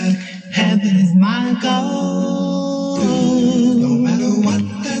that heaven is my goal. No matter what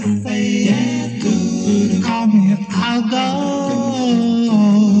they say, call me and I'll go.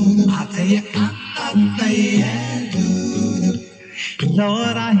 I'll tell you I'm not playing.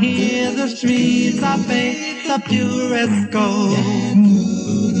 Lord, I hear the streets are baked the purest gold.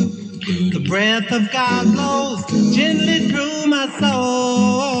 The breath of God blows gently through my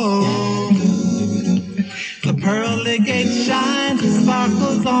soul. The pearly gate shines,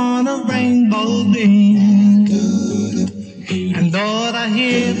 sparkles on a rainbow beam. And Lord, I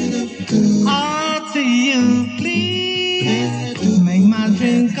hear all to you, please make my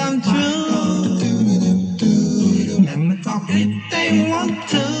dream come true. Let me talk if they want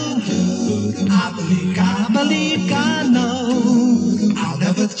to. I believe God knows. I'll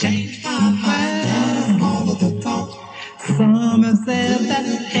never change my mind. All of the talk. Some have said that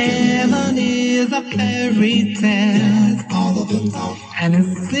heaven is a fairy tale. All of the talk. And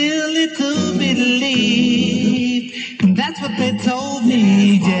it's silly to believe. That's what they told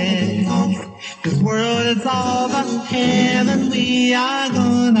me, yeah. This world is all the heaven we are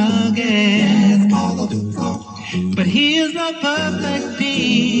gonna get. All of the talk. But here's no perfect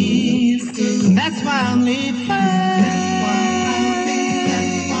peace, and that's why I'm leaving.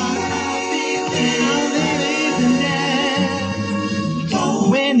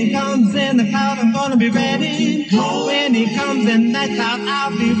 When he comes in the cloud, I'm gonna be ready. When he comes in that cloud,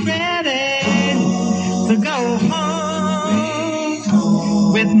 I'll be ready to go home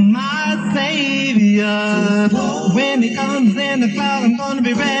with my Savior. When he comes in the cloud, I'm gonna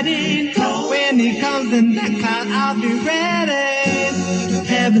be ready. When he comes in that cloud, I'll be ready.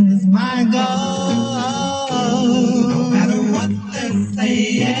 Heaven is my goal. No matter what they say,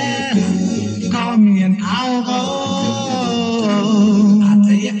 yeah. Call me and I'll go. I'll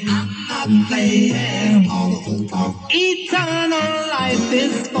tell you I'm not playing. All of the talk. Eternal life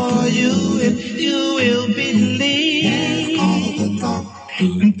is for you if you will believe. All of the talk.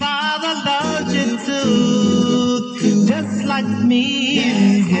 And Father loves you too, just like me,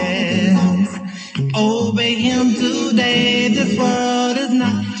 yes. Obey him today, this world is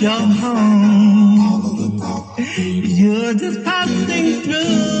not your home. You're just passing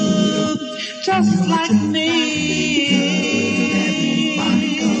through, just like me.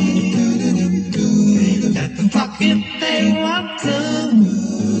 Let them talk if they want to.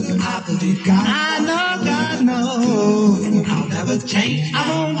 I believe God. I know God knows. I'll never change. I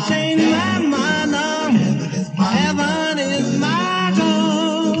won't change my mind. No. Heaven is my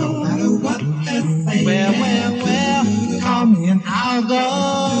goal. No matter what they say. Well. Call me and I'll go.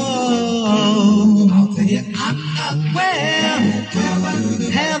 I'll tell you I'm not well.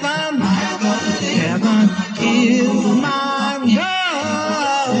 Heaven is my goal.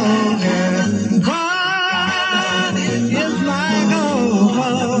 God is my goal.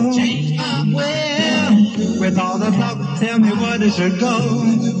 Well, with all the talk, tell me what is your goal?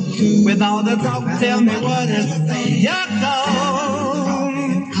 With all the talk, tell me what is your goal?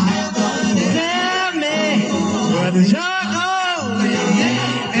 Tell me what is your goal?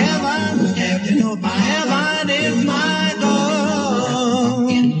 Heaven is my goal.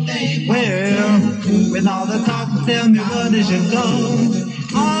 Well, with all the talk, tell me what is your goal?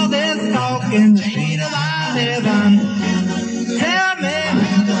 All this talk in the street of our heaven. Tell me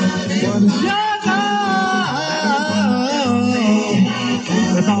what is your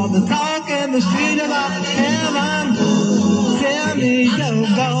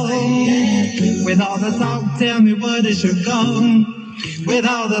With all the talk, tell me what is your goal? With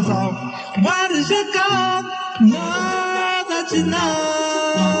all the talk, what is your goal? Know that you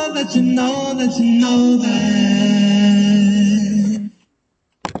know, that you know, that you know that.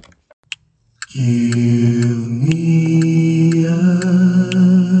 Give me a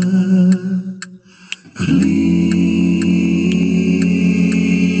clean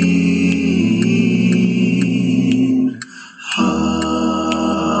heart,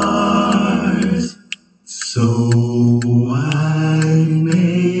 so I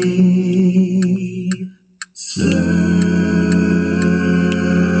may serve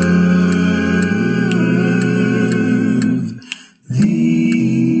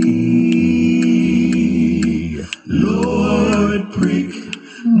thee. Lord, prick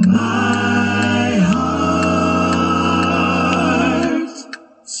my heart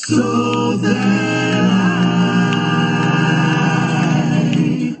so that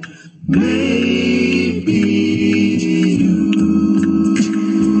I may be used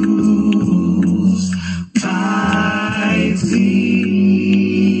by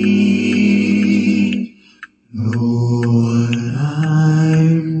thee. Lord,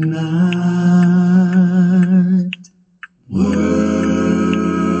 I'm not worthy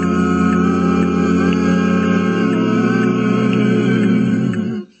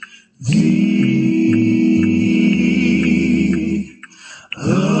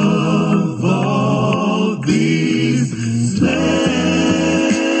of all these blessings.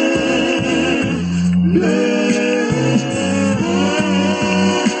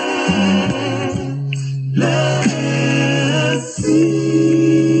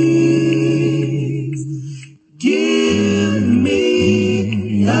 Give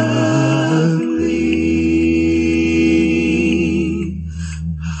me a clean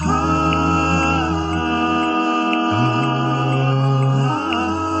heart,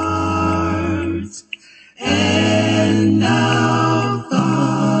 and I'll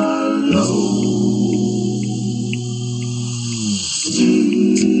follow.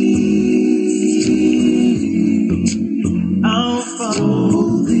 I'll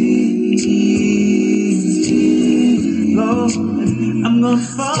follow thee, Lord. I'm gonna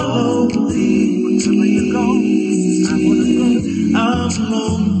follow thee. Wherever you go, I'm gonna go. I'm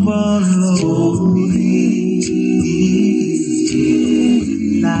gonna follow thee.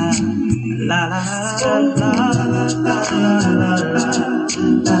 La la la la la la la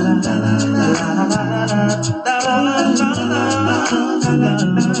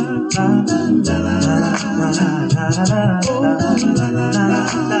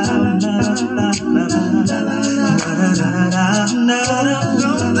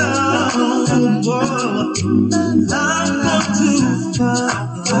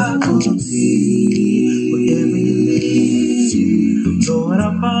wherever you lead, Lord,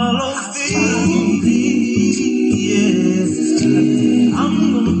 I follow thee. Yes,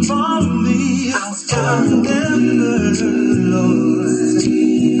 I'm gonna follow thee. I'll never, Lord.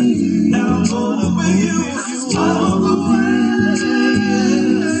 Now I'm gonna with you all the way.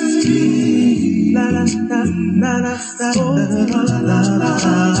 La la la la la la la la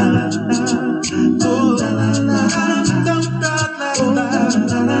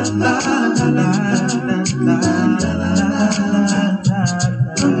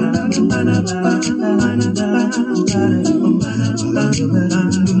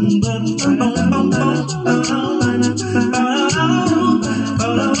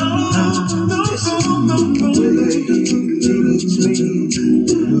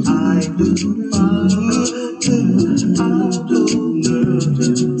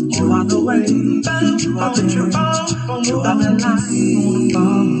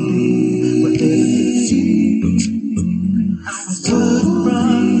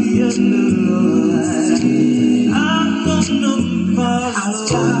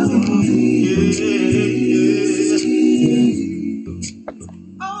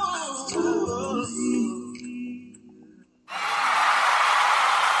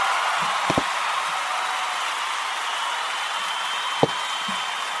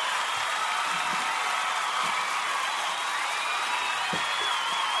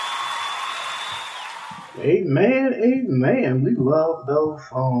Amen, amen. We love those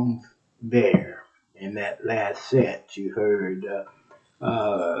songs there. In that last set, you heard,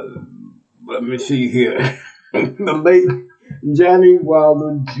 let me see here, the late Johnny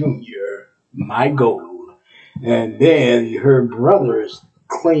Wilder Jr., My Goal. And then you heard Brothers,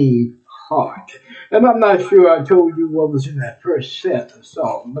 Clean Heart. And I'm not sure I told you what was in that first set of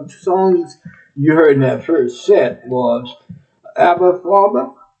songs, but the songs you heard in that first set was Abba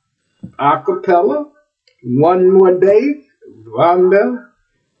Father, Acapella, One More Day, Rhonda,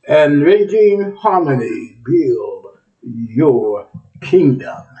 and raging harmony build your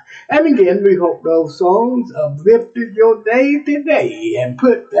kingdom. And again, we hope those songs uplifted your day today and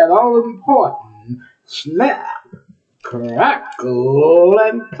put that all important snap, crackle,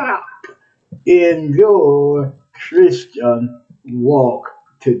 and pop in your Christian walk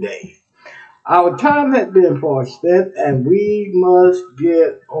today. Our time has been far spent, and we must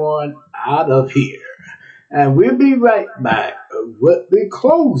get on out of here. And we'll be right back. We'll be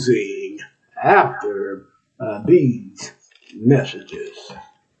closing after these messages.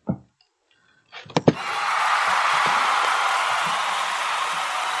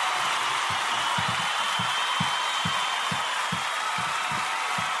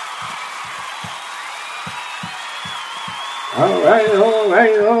 All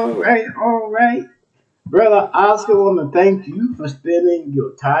right. Brother Oscar, I want to thank you for spending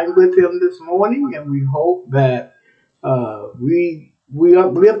your time with him this morning, and we hope that we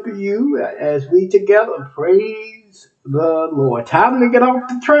uplift you as we together praise the Lord. Time to get off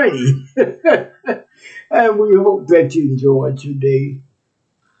the train, and we hope that you enjoyed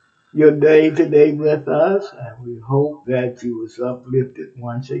your day today with us, and we hope that you was uplifted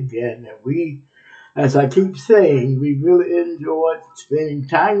once again. And we, as I keep saying, we really enjoyed spending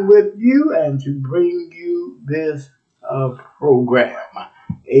time with you and to bring you this program.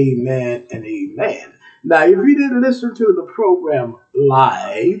 Amen and amen. Now, if you didn't listen to the program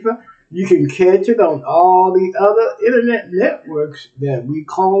live, you can catch it on all the other internet networks that we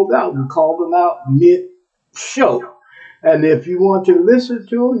called out. We called them out mid-show. And if you want to listen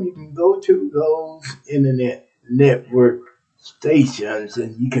to them, you can go to those internet network stations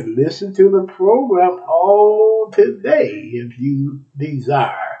and you can listen to the program all today if you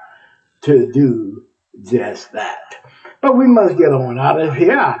desire to do just that. But we must get on out of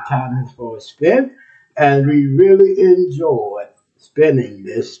here. Our time is far spent, and we really enjoyed spending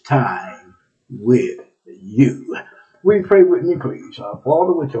this time with you. We pray with me, please. Our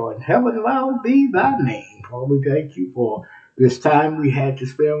Father, which art in heaven, hallowed be thy name. Father, we thank you for this time we had to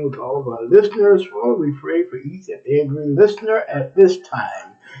spend with all of our listeners. Father, we pray for each and every listener at this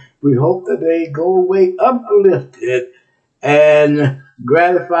time. We hope that they go away uplifted and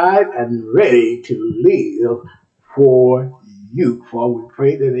gratified and ready to live for you. For we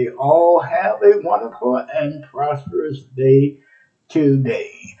pray that they all have a wonderful and prosperous day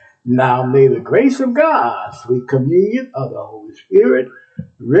today. Now may the grace of God, sweet communion of the Holy Spirit,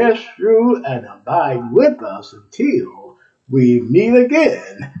 rest through and abide with us until we meet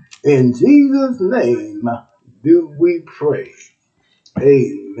again. In Jesus' name do we pray.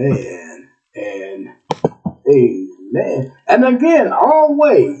 Amen and amen. And again,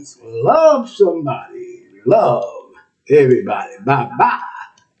 always love somebody, love everybody. Bye-bye.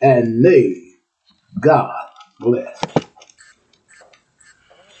 And may God bless.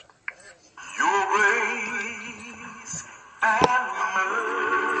 Your grace and mercy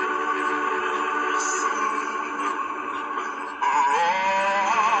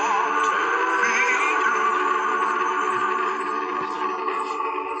brought me through.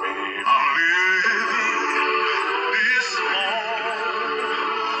 I'm living this moment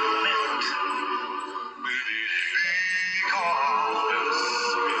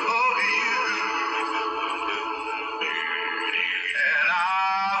because of you.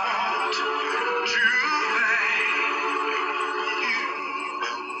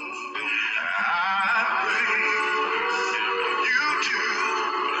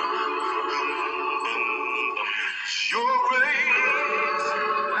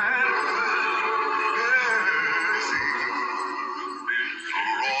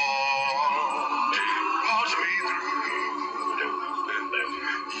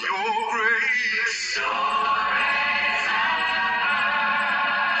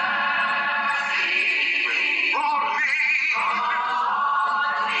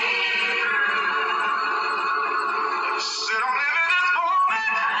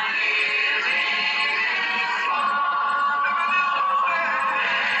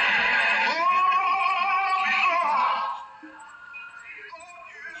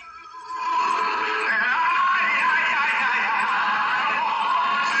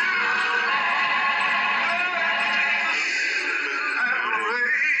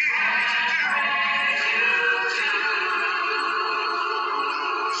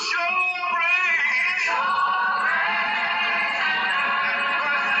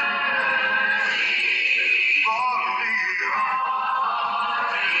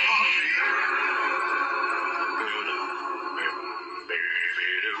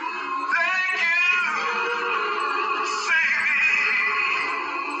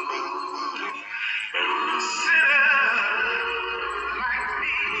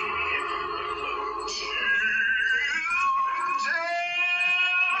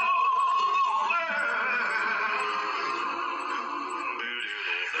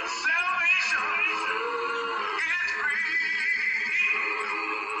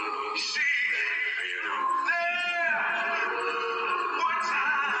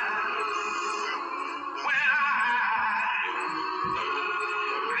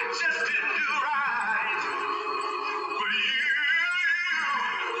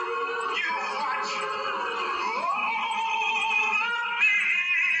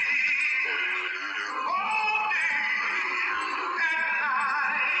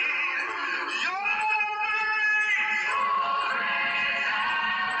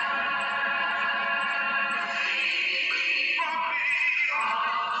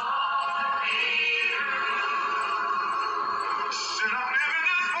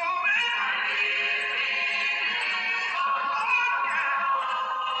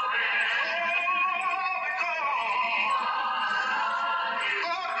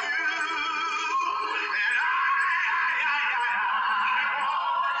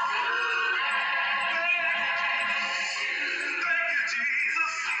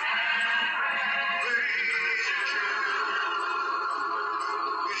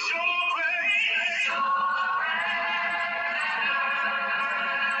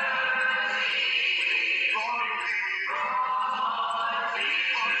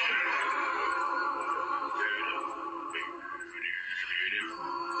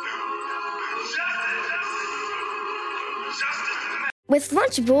 With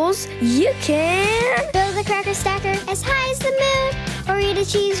Lunchables, you can build a cracker stacker as high as the moon, or eat a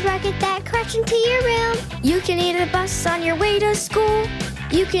cheese rocket that crashed into your room. You can eat a bus on your way to school.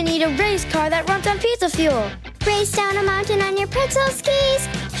 You can eat a race car that runs on pizza fuel. Race down a mountain on your pretzel skis.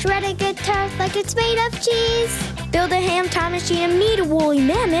 Shred a good turf like it's made of cheese. Build a ham time machine and meet a woolly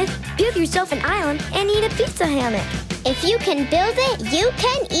mammoth. Build yourself an island and eat a pizza hammock. If you can build it, you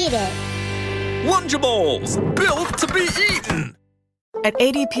can eat it. Lunchables, built to be eaten. At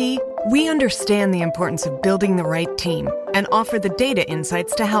ADP, we understand the importance of building the right team and offer the data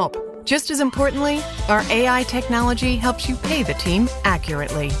insights to help. Just as importantly, our AI technology helps you pay the team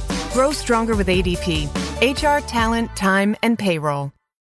accurately. Grow stronger with ADP: HR, talent, time, and payroll.